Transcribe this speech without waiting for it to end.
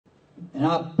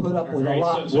And I've put up with a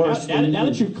lot so worse than now you.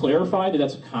 that you've clarified that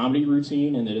that's a comedy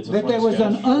routine and that it's a That fun there was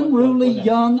sketch, an unruly what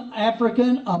young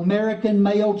African-American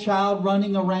male child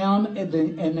running around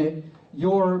in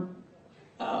your,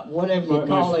 whatever you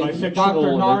call my it, fictional Dr.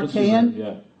 emergency room,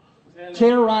 Narcan,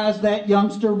 terrorized that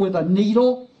youngster with a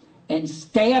needle and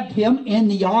stabbed him in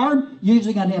the arm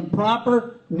using an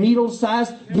improper needle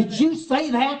size. Did you say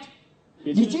that?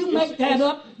 Did you make that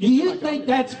up? Do you think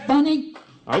that's funny?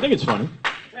 I think it's funny.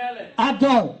 I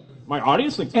don't. My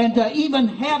audience thinks And to even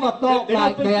have a thought they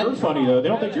like don't think that, you're funny though. They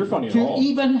don't think you're funny at all. to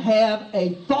even have a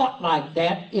thought like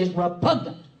that is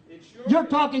repugnant. You're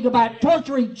talking about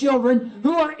torturing children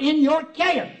who are in your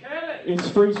care. It's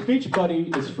free speech,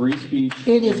 buddy. It's free speech.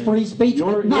 It is free speech,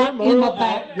 not in the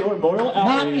back, your moral not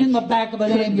outrage in the back of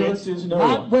an ambulance, convinces no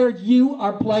not one. where you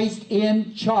are placed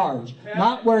in charge,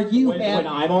 not where you When have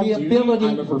I'm on the duty, ability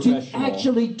I'm a to professional.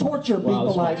 actually torture Wow, people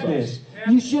this like makes this. sense.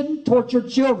 You shouldn't torture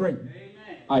children.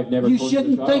 I've never. You tortured a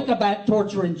shouldn't think child. about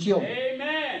torturing children.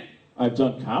 I've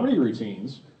done comedy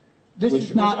routines. This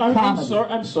is not comedy.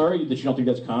 I'm sorry that you don't think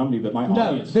that's comedy, but my No,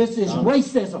 audience. this is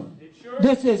racism.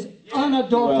 This is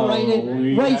unadulterated Well,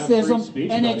 we have free racism,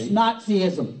 speech, and buddy. it's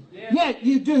Nazism. Yeah,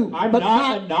 you do. I'm but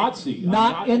not a Nazi. I'm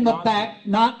Not in the a Nazi. back.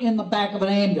 Not in the back of an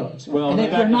ambulance. Well, and in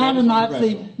if the you're back of not a an Nazi,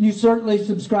 ambulance, you certainly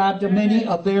subscribe to many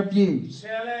of their views.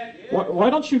 Why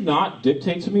don't you not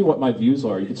dictate to me what my views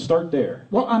are? You could start there.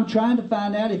 Well, I'm trying to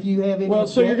find out if you have any. Well,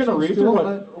 so you're going to read through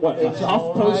what a It's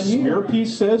all HuffPost right here. smear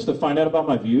piece says to find out about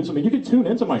my views? I mean, you can tune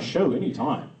into my show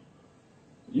anytime.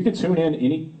 You can tune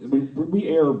in we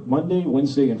air Monday,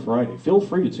 Wednesday, and Friday. Feel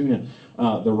free to tune in.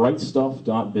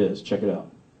 TheRightStuff.biz. Check it out.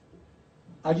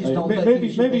 I just don't maybe, think you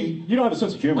should maybe be. you don't have a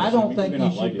sense of humor. I so don't you think may you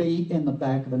not should like it. be in the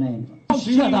back of an ambulance. Oh,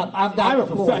 Shut up! I've got I'm a the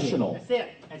floor here. professional. That's it.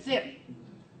 That's it.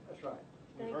 That's right.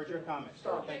 We've heard your comments.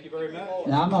 Thank you very much.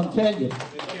 And I'm going to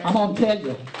tell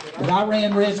you that I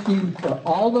ran rescue for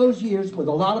all those years with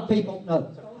a lot of people. No,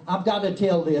 I've got to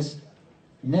tell this.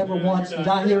 Never once did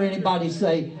I hear anybody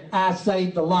say, I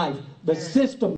saved a life. The system